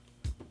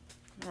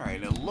All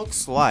right, it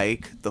looks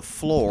like the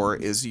floor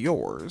is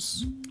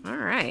yours. All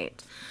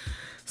right.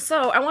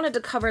 So I wanted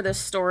to cover this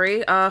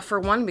story, for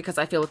one, because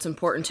I feel it's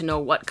important to know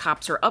what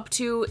cops are up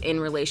to in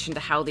relation to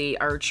how they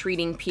are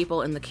treating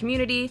people in the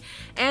community,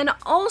 and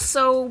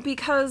also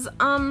because,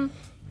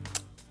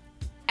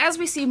 as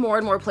we see more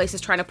and more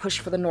places trying to push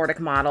for the Nordic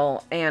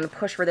model and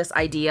push for this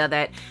idea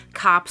that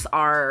cops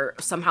are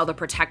somehow the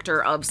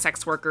protector of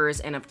sex workers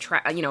and of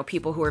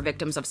people who are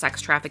victims of sex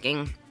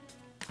trafficking,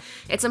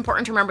 it's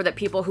important to remember that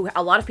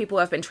a lot of people who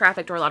have been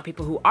trafficked, or a lot of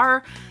people who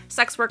are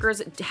sex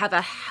workers, have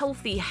a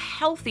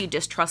healthy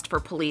distrust for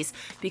police,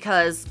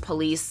 because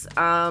police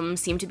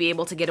seem to be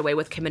able to get away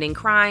with committing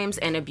crimes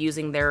and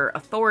abusing their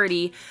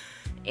authority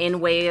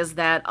in ways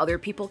that other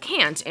people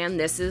can't. And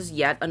this is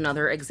yet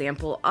another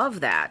example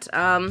of that.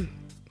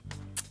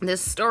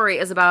 This story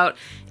is about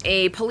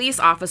a police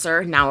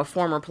officer, now a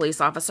former police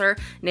officer,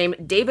 named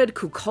David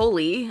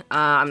Kukoly.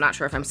 I'm not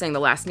sure if I'm saying the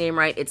last name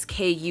right. It's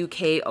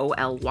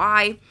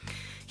Kukoly.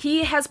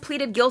 He has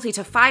pleaded guilty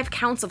to 5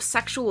 counts of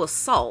sexual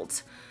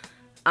assault.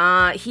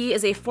 He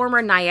is a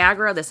former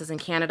Niagara, this is in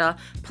Canada,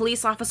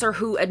 police officer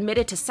who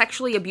admitted to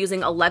sexually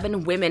abusing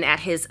 11 women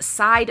at his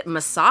side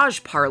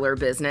massage parlor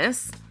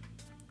business.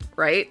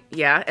 Right?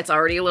 Yeah, it's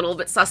already a little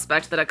bit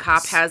suspect that a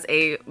cop has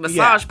a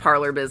massage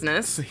parlor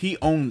business. So he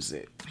owns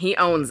it. He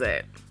owns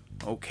it.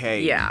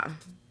 Okay. Yeah.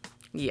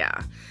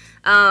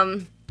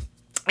 And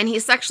he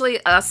sexually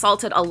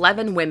assaulted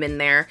 11 women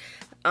there.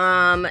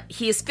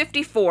 He is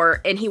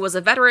 54, and he was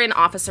a veteran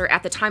officer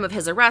at the time of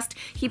his arrest.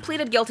 He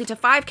pleaded guilty to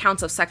 5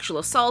 counts of sexual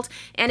assault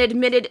and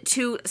admitted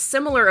to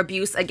similar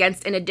abuse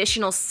against an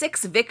additional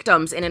 6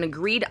 victims in an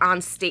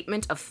agreed-on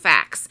statement of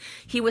facts.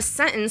 He was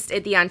sentenced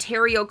at the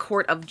Ontario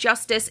Court of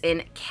Justice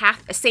in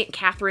St.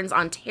 Catharines,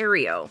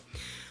 Ontario.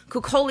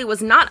 Kukoly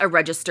was not a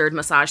registered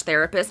massage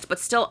therapist, but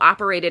still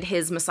operated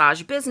his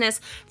massage business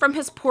from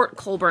his Port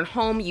Colborne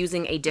home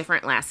using a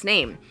different last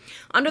name.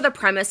 Under the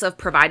premise of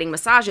providing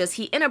massages,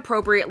 he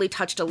inappropriately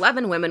touched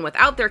 11 women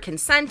without their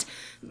consent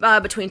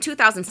between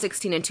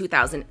 2016 and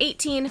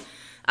 2018.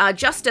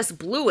 Justice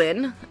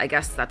Bluin, I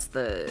guess that's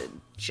the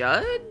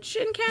judge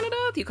in Canada?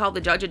 Do you call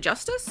the judge a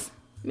justice?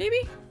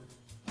 Maybe?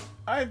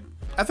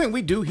 I think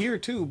we do here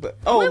too, but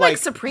we like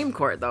Supreme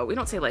Court though. We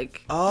don't say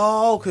like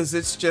because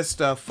it's just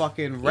a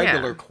fucking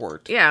regular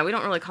court. Yeah, we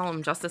don't really call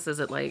them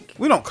justices.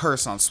 We don't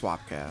curse on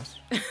Swapcast.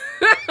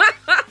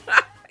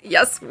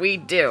 Yes, we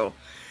do.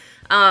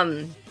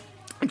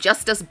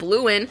 Justice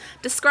Bluin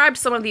described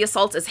some of the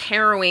assaults as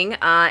harrowing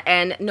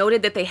and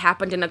noted that they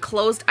happened in a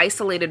closed,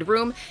 isolated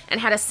room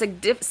and had a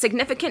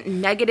significant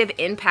negative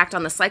impact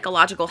on the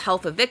psychological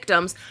health of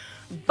victims.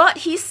 But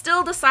he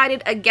still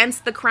decided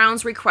against the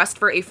Crown's request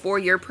for a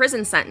 4-year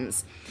prison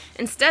sentence.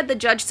 Instead, the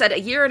judge said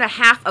 1.5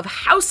 years of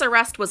house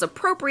arrest was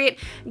appropriate,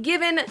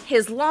 given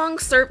his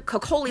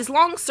Kukoly's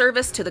long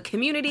service to the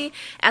community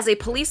as a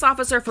police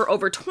officer for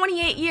over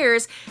 28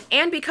 years,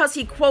 and because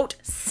he, quote,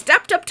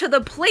 stepped up to the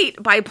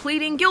plate by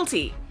pleading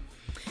guilty.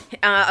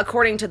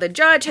 According to the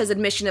judge, his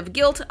admission of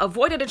guilt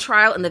avoided a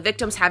trial and the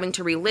victims having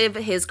to relive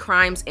his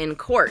crimes in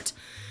court.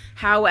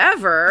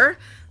 However,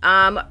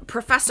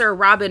 Professor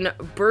Robin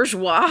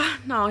Bourgeois.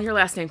 No, your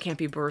last name can't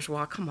be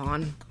Bourgeois. Come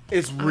on.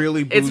 It's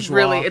really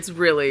bourgeois. It's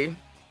really.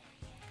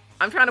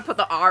 I'm trying to put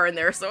the R in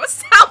there so it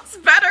sounds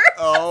better.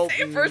 Oh,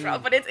 bourgeois,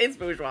 but it's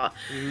bourgeois.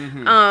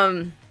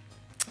 Mm-hmm.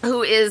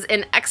 Who is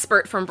an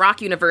expert from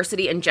Brock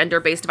University in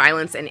gender-based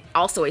violence and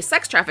also a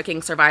sex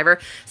trafficking survivor,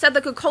 said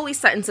the Kukoly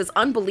sentence is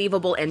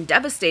unbelievable and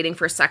devastating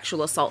for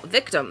sexual assault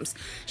victims.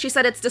 She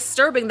said it's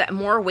disturbing that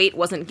more weight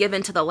wasn't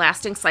given to the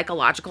lasting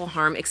psychological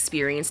harm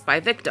experienced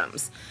by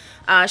victims.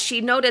 She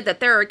noted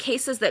that there are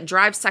cases that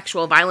drive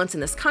sexual violence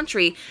in this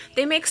country.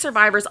 They make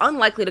survivors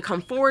unlikely to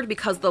come forward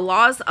because the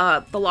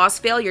law's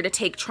failure to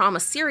take trauma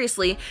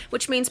seriously,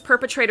 which means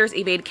perpetrators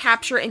evade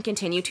capture and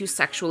continue to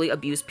sexually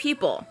abuse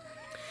people.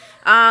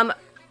 Oh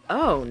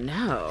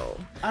no.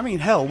 I mean,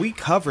 hell, we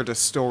covered a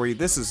story.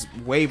 This is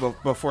way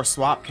before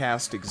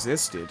Swapcast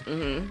existed.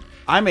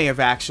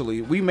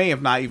 Mm-hmm. We may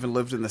have not even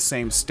lived in the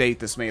same state.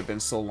 This may have been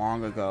so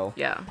long ago.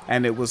 Yeah.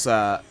 And it was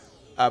a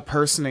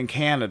person in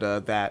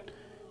Canada that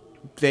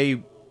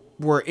they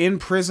were in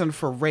prison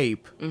for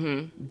rape.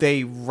 Mm-hmm.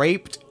 They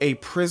raped a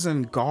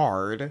prison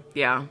guard.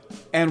 Yeah.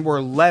 And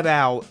were let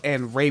out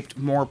and raped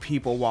more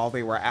people while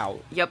they were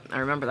out. Yep, I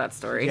remember that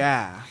story.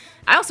 Yeah.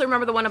 I also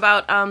remember the one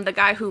about the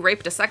guy who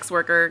raped a sex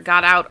worker,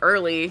 got out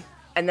early,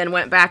 and then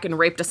went back and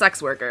raped a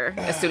sex worker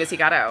as soon as he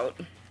got out.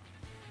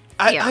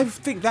 I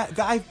think that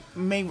I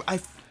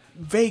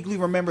vaguely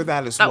remember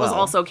that as well. That was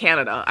also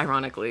Canada,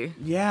 ironically.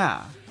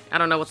 Yeah. I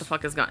don't know what the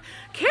fuck is going on.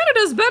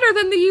 Canada's better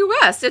than the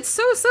U.S. It's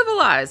so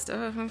civilized.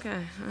 Okay.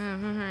 All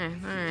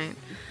right.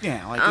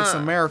 Yeah, like it's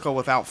America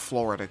without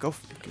Florida. Go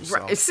fuck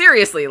yourself. Right,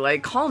 seriously,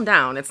 like, calm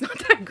down. It's not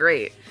that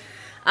great.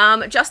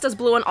 Justice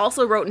Bluin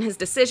also wrote in his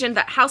decision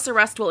that house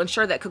arrest will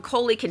ensure that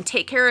Kukoly can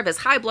take care of his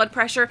high blood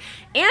pressure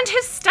and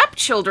his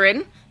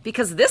stepchildren,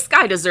 because this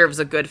guy deserves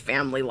a good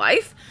family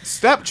life.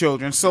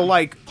 Stepchildren? So,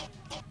 like,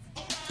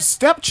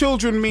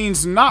 stepchildren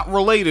means not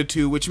related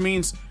to, which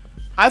means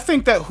I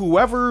think that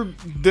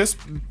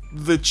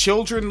the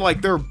children,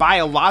 like their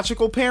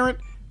biological parent,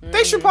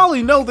 they should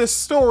probably know this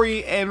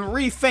story and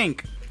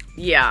rethink.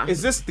 Yeah.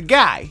 Is this the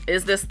guy?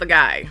 Is this the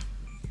guy?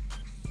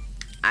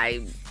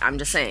 I'm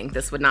just saying,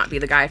 this would not be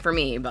the guy for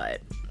me,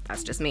 but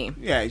that's just me.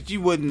 Yeah,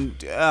 you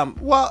wouldn't.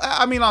 Well,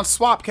 I mean, on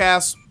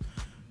Swapcast,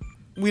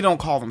 we don't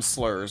call them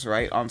slurs,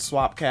 right? On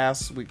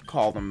Swapcast, we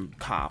call them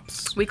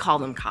cops. We call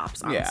them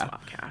cops on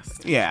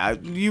Swapcast. Yeah,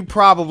 you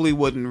probably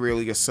wouldn't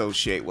really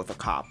associate with a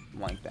cop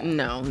like that.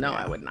 No,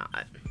 I would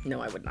not. No,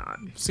 I would not.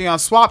 See, on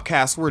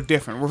Swapcast, we're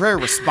different. We're very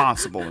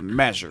responsible and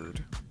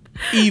measured.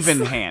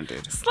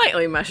 Even-handed.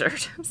 Slightly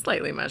measured.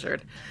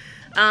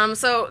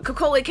 So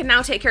Kukoly can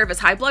now take care of his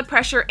high blood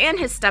pressure and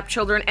his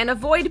stepchildren and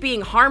avoid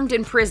being harmed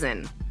in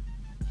prison.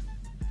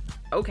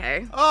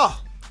 Okay.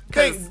 Oh,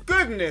 thank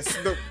goodness.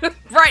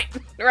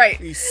 Right.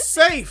 He's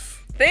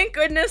safe. Thank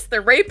goodness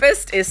the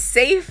rapist is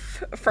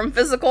safe from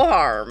physical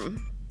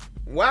harm.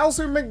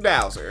 Wowzer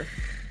McDowser.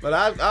 But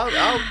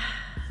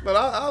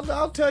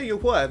I'll tell you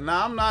what.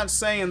 Now, I'm not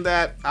saying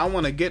that I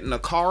want to get in a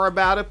car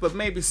about it, but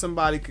maybe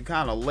somebody could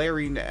kind of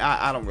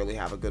I don't really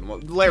have a good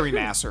one. Larry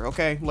Nassar,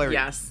 okay? Larry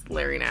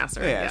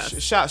Nassar. Yeah,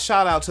 yes.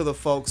 Shout out to the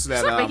folks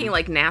that... Start making,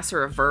 like,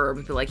 Nassar a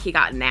verb. Like, he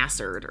got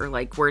Nassared. Or,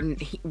 like,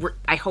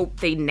 I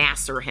hope they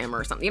Nassar him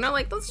or something. You know,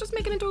 like, let's just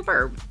make it into a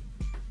verb.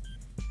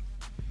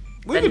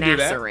 We could do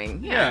that.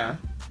 Nassaring. Yeah,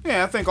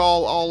 I think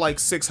all like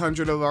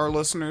 600 of our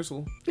listeners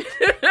will...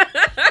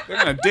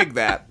 They're going to dig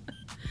that.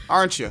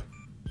 Aren't you?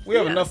 We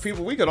have enough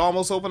people, we could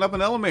almost open up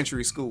an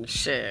elementary school.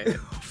 Shit.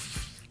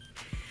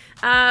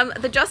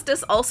 The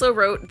justice also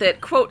wrote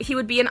that, quote, he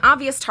would be an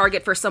obvious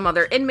target for some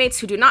other inmates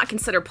who do not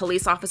consider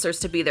police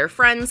officers to be their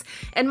friends.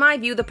 In my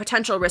view, the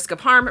potential risk of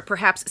harm,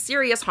 perhaps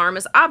serious harm,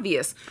 is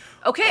obvious.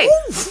 Okay.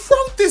 Who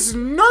wrote this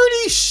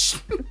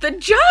nerdy The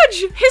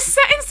judge! His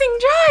sentencing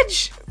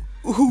judge!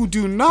 Who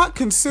do not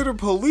consider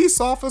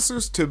police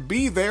officers to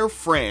be their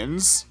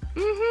friends.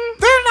 Mm-hmm.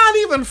 They're not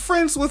even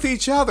friends with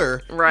each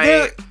other. Right.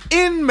 They're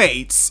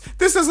inmates.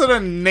 This isn't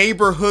a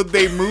neighborhood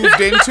they moved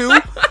into.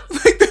 Like,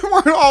 they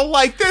weren't all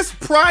like, this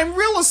prime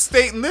real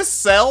estate in this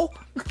cell.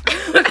 What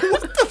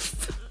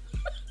the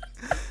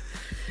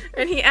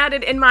And he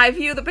added, in my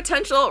view, the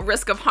potential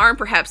risk of harm,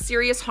 perhaps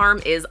serious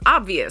harm, is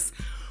obvious.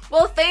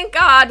 Well, thank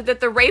God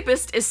that the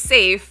rapist is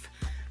safe.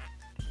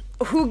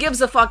 Who gives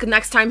a fuck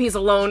next time he's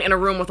alone in a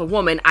room with a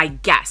woman, I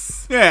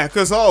guess. Yeah,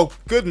 because, oh,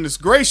 goodness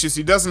gracious,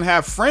 he doesn't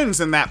have friends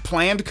in that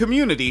planned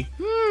community.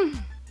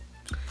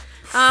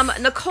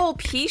 Nicole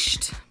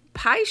Peisht?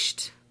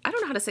 I don't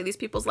know how to say these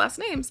people's last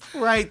names.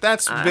 Right,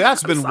 that's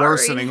been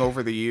worsening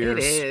over the years.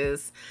 It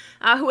is.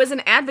 Who is an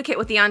advocate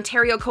with the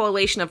Ontario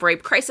Coalition of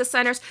Rape Crisis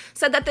Centers,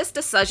 said that this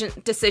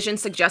decision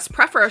suggests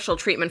preferential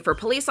treatment for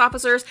police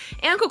officers,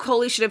 and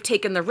Kukoly should have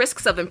taken the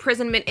risks of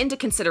imprisonment into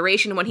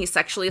consideration when he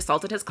sexually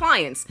assaulted his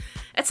clients.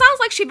 It sounds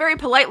like she very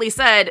politely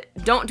said,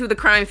 don't do the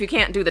crime if you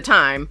can't do the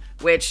time,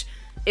 which,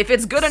 if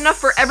it's good enough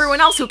for everyone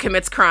else who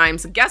commits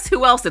crimes, guess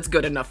who else it's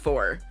good enough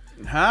for?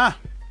 Huh?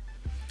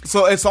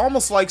 So it's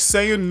almost like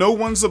saying no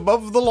one's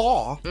above the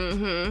law.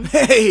 Mm-hmm.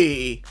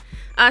 Hey!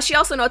 She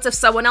also notes if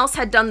someone else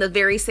had done the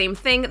very same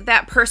thing,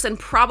 that person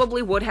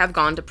probably would have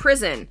gone to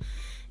prison.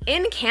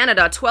 In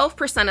Canada,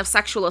 12% of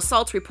sexual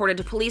assaults reported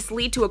to police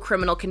lead to a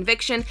criminal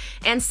conviction,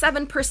 and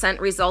 7%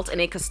 result in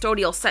a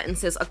custodial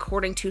sentences,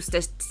 according to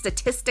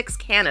Statistics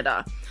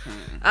Canada.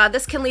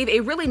 This can leave a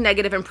really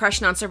negative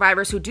impression on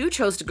survivors who do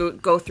choose to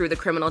go through the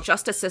criminal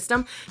justice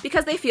system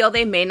because they feel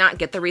they may not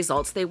get the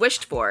results they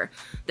wished for.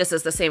 This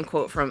is the same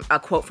quote from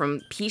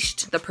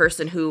Peisht, the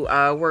person who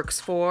works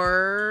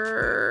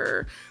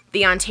for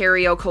the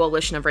Ontario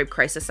Coalition of Rape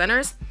Crisis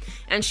Centers.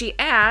 And she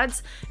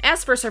adds,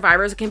 as for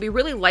survivors, it can be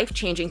really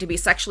life-changing to be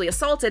sexually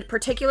assaulted,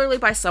 particularly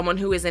by someone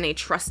who is in a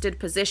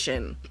trusted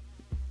position.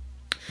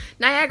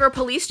 Niagara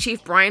Police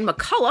Chief Brian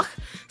McCulloch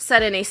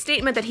said in a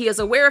statement that he is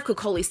aware of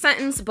Kukoly's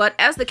sentence, but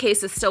as the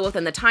case is still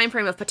within the time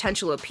frame of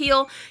potential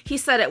appeal, he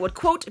said it would,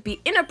 quote, be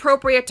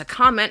inappropriate to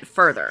comment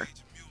further.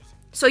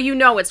 So you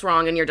know it's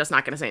wrong and you're just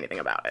not going to say anything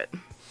about it.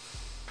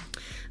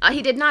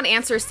 He did not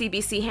answer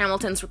CBC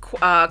Hamilton's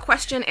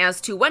question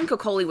as to when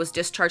Kukoly was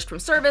discharged from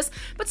service,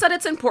 but said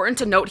it's important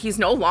to note he's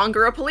no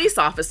longer a police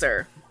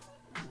officer.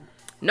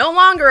 No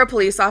longer a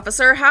police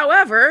officer,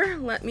 however,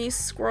 let me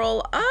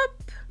scroll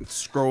up.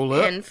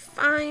 And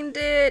find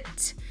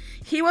it.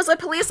 He was a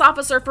police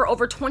officer for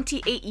over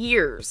 28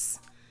 years.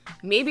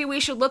 Maybe we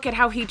should look at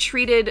how he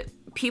treated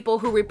people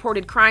who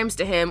reported crimes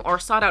to him or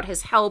sought out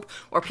his help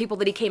or people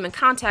that he came in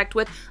contact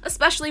with,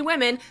 especially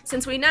women,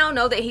 since we now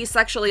know that he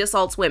sexually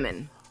assaults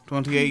women.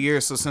 28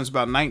 years, so since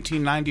about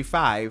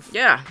 1995.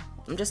 Yeah,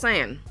 I'm just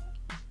saying.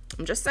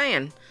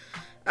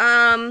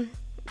 The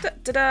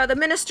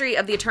Ministry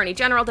of the Attorney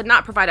General did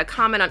not provide a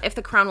comment on if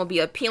the Crown will be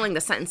appealing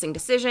the sentencing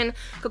decision.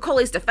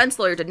 Kukoly's defense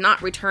lawyer did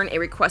not return a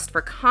request for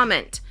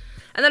comment.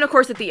 And then, of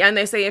course, at the end,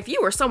 they say, if you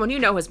or someone you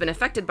know has been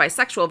affected by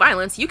sexual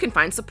violence, you can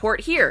find support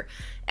here.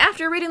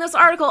 After reading this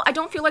article, I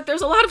don't feel like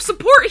there's a lot of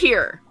support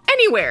here.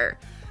 Anywhere.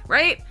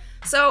 Right?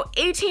 So,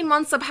 18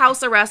 months of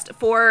house arrest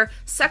for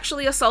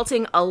sexually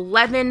assaulting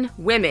 11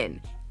 women.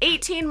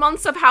 18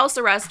 months of house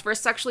arrest for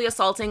sexually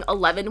assaulting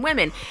 11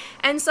 women.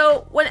 And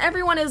so when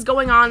everyone is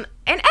going on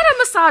and at a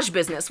massage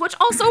business, which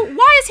also,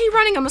 why is he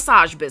running a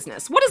massage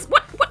business? What is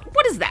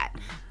that?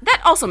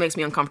 That also makes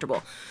me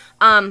uncomfortable.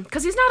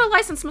 Because he's not a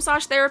licensed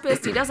massage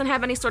therapist. He doesn't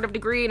have any sort of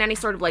degree in any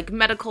sort of like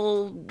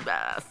medical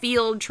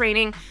field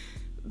training.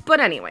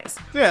 But anyways.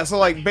 Yeah, so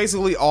like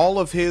basically all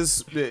of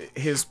his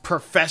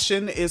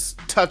profession is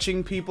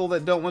touching people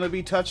that don't want to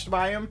be touched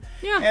by him.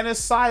 Yeah. And his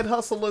side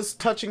hustle is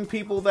touching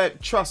people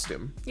that trust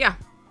him. Yeah.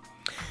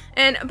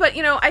 But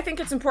I think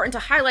it's important to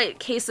highlight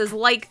cases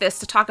like this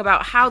to talk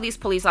about how these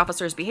police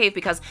officers behave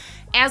because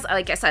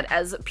like I said,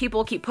 as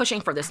people keep pushing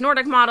for this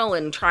Nordic model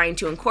and trying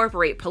to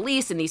incorporate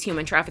police in these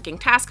human trafficking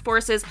task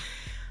forces,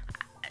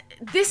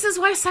 this is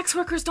why sex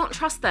workers don't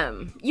trust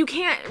them. You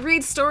can't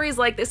read stories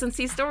like this and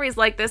see stories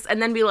like this and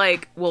then be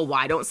like, well,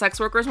 why don't sex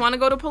workers want to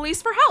go to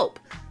police for help?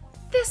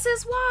 This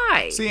is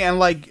why. See,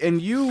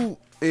 and you,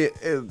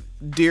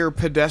 dear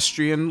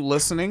pedestrian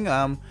listening,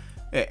 and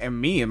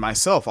me and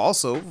myself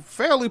also,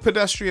 fairly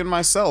pedestrian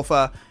myself,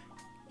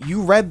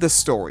 you read the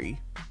story.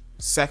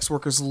 Sex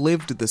workers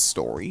lived this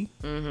story.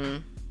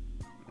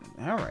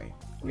 Mm-hmm. All right.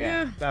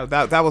 Yeah.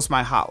 That was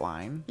my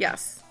hotline.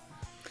 Yes.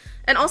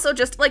 And also,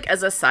 just like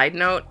as a side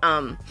note,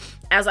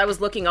 as I was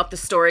looking up the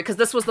story, because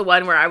this was the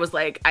one where I was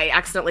like, I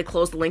accidentally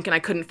closed the link and I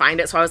couldn't find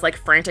it, so I was like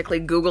frantically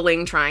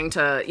Googling, trying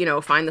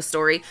to, find the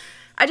story.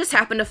 I just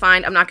happened to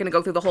find, I'm not going to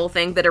go through the whole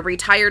thing, that a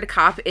retired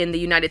cop in the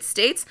United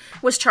States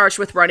was charged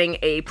with running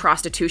a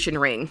prostitution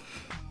ring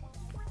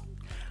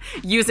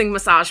using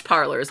massage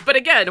parlors. But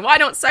again, why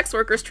don't sex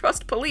workers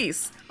trust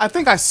police? I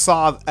think I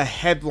saw a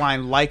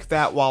headline like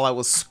that while I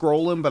was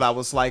scrolling, but I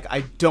was like,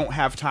 I don't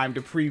have time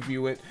to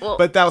preview it. Well,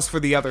 but that was for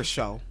the other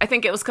show. I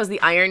think it was because the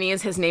irony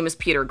is his name is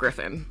Peter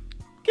Griffin.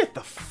 Get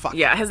the fuck.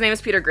 Yeah, his name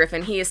is Peter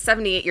Griffin. He is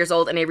 78 years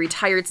old and a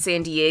retired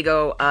San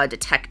Diego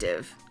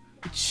detective.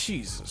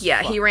 Jesus.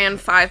 Yeah, he ran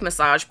 5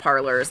 massage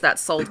parlors that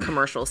sold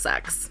commercial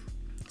sex.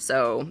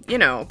 So,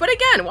 but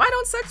again, why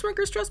don't sex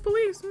workers trust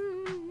police?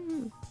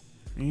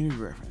 Peter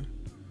Griffin.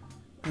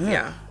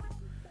 Yeah.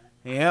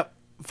 Yep.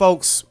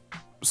 Folks,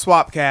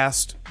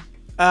 Swapcast.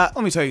 Let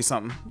me tell you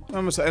something.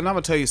 I'm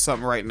gonna tell you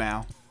something right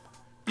now.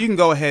 You can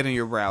go ahead in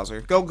your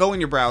browser. Go in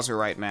your browser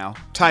right now.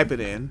 Type it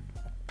in.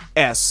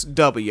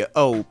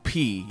 swopusa.org.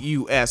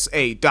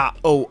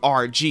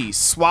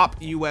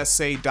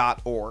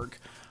 swopusa.org.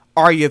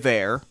 Are you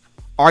there?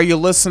 Are you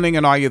listening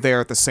and are you there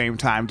at the same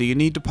time? Do you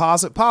need to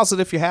pause it? Pause it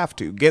if you have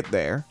to. Get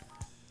there.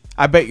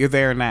 I bet you're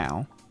there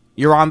now.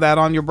 You're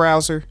on your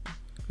browser?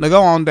 Now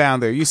go on down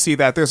there. You see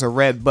that there's a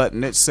red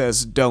button. It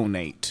says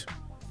donate.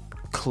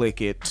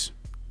 Click it.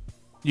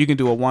 You can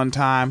do a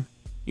one-time.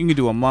 You can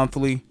do a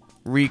monthly,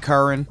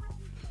 recurring,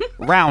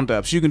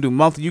 roundups. You can do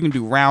monthly. You can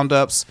do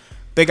roundups.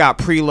 They got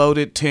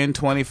preloaded 10,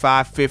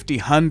 25, 50,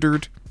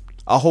 100.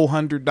 A whole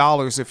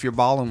 $100 if you're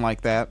balling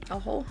like that. A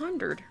whole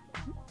 100.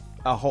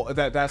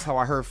 That's how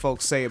I heard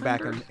folks say it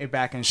back in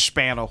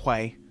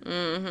Spanaway,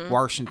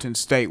 Washington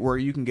State, where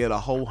you can get a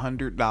whole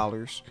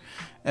 $100.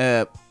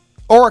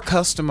 Or a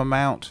custom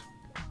amount.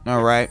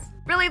 All right.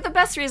 Really, the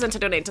best reason to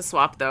donate to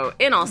SWAP, though,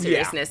 in all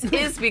seriousness,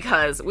 is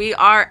because we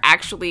are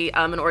actually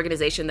an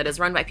organization that is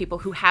run by people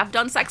who have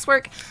done sex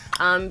work,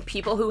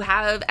 people who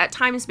have at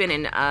times been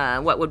in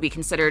what would be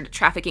considered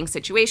trafficking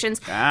situations.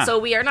 So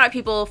we are not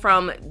people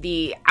from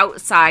the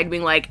outside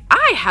being like,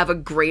 I have a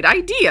great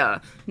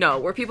idea. No,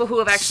 we're people who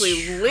have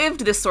actually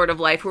lived this sort of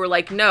life who are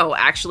like, no,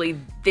 actually,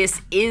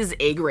 this is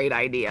a great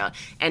idea.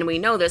 And we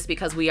know this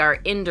because we are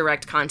in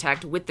direct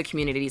contact with the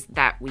communities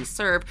that we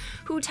serve,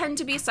 who tend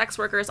to be sex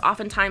workers,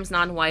 oftentimes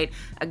non-white,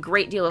 a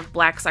great deal of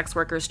black sex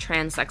workers,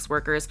 trans sex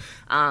workers,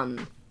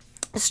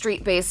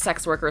 street-based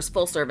sex workers,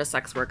 full-service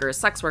sex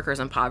workers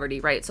in poverty,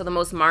 right? So the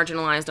most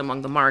marginalized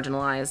among the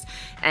marginalized,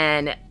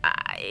 and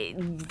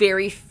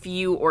very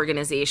few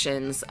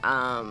organizations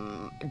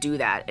do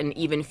that, and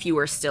even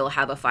fewer still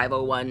have a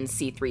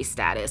 501c3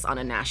 status on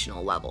a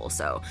national level.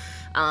 So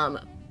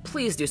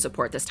please do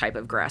support this type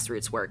of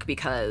grassroots work,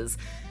 because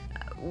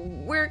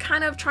we're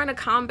kind of trying to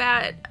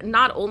combat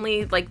not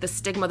only like the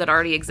stigma that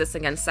already exists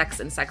against sex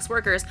and sex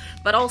workers,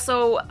 but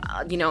also,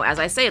 as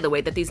I say, the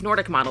way that these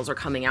Nordic models are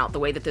coming out, the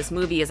way that this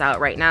movie is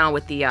out right now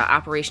with the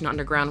Operation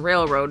Underground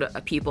Railroad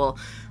people,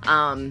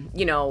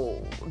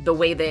 the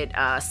way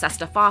that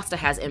Sesta Fosta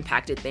has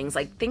impacted things.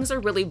 Like, things are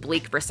really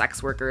bleak for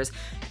sex workers,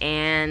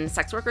 and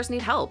sex workers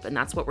need help, and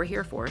that's what we're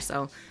here for.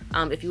 So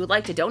if you would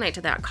like to donate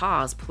to that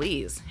cause,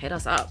 please hit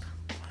us up.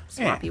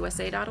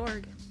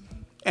 swopusa.org.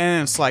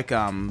 And it's like,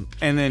 and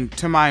then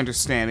to my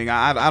understanding,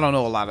 I don't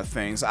know a lot of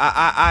things.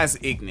 I's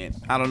ignorant.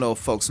 I don't know if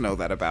folks know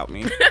that about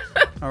me.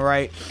 All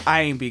right.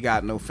 I ain't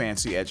got no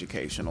fancy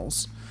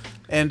educationals.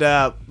 And,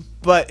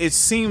 but it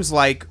seems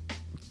like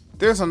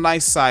there's a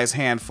nice size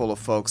handful of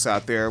folks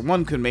out there.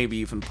 One could maybe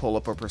even pull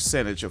up a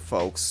percentage of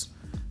folks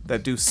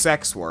that do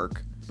sex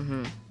work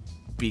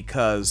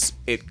because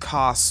it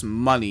costs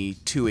money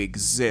to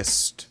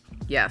exist.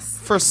 Yes.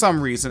 For some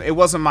reason. It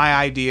wasn't my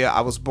idea.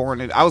 I was born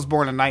in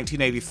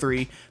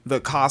 1983. The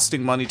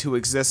costing money to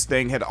exist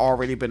thing had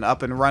already been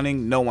up and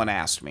running. No one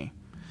asked me.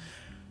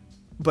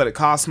 but it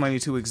costs money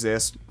to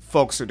exist.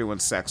 Folks are doing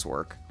sex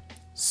work.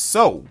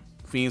 So,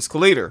 Fiends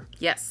Calida,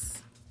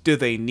 Yes. do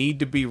they need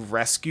to be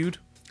rescued?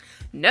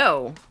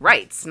 No.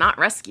 Rights, not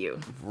rescue.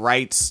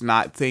 Rights,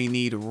 not they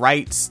need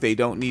rights. They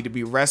don't need to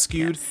be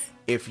rescued. Yes.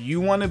 If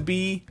you want to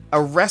be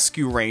a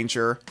rescue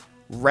ranger,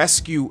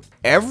 rescue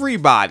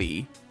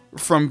everybody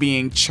from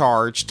being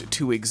charged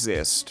to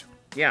exist.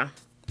 Yeah.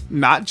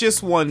 Not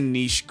just one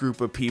niche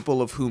group of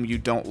people of whom you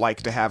don't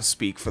like to have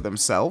speak for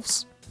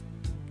themselves.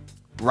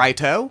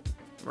 Righto?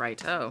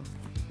 Righto.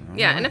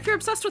 Yeah, and if you're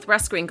obsessed with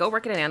rescuing, go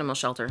work at an animal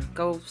shelter.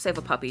 Go save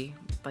a puppy.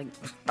 Like,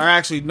 Or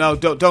actually, no,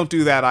 don't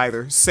do that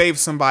either. Save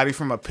somebody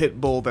from a pit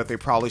bull that they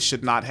probably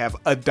should not have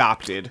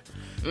adopted,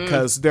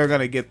 because they're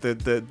gonna get the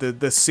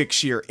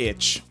 6-year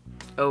itch.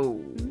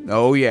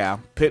 Oh yeah,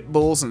 pit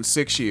bulls in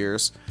 6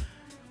 years.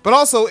 But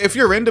also, if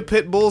you're into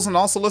pit bulls and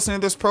also listening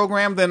to this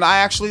program, then I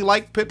actually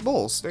like pit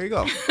bulls. There you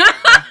go.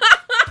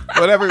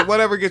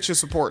 Whatever gets you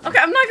support. okay,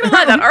 I'm not gonna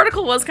lie, that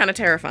article was kind of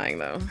terrifying,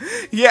 though.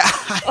 Yeah.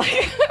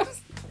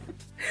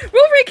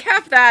 We'll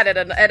recap that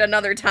at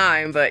another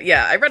time, but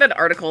yeah, I read an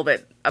article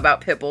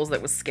about pit bulls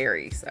that was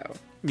scary, so.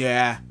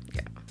 Yeah.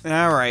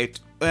 All right.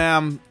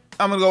 I'm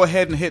gonna go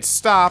ahead and hit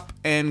stop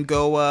and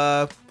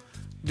go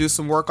do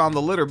some work on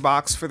the litter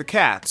box for the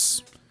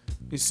cats.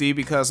 You see,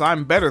 because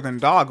I'm better than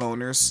dog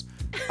owners,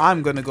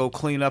 I'm gonna go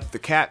clean up the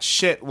cat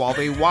shit while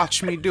they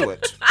watch me do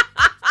it.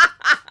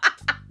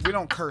 We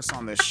don't curse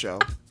on this show.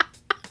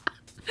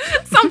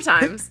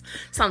 Sometimes.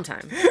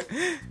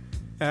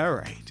 All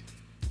right.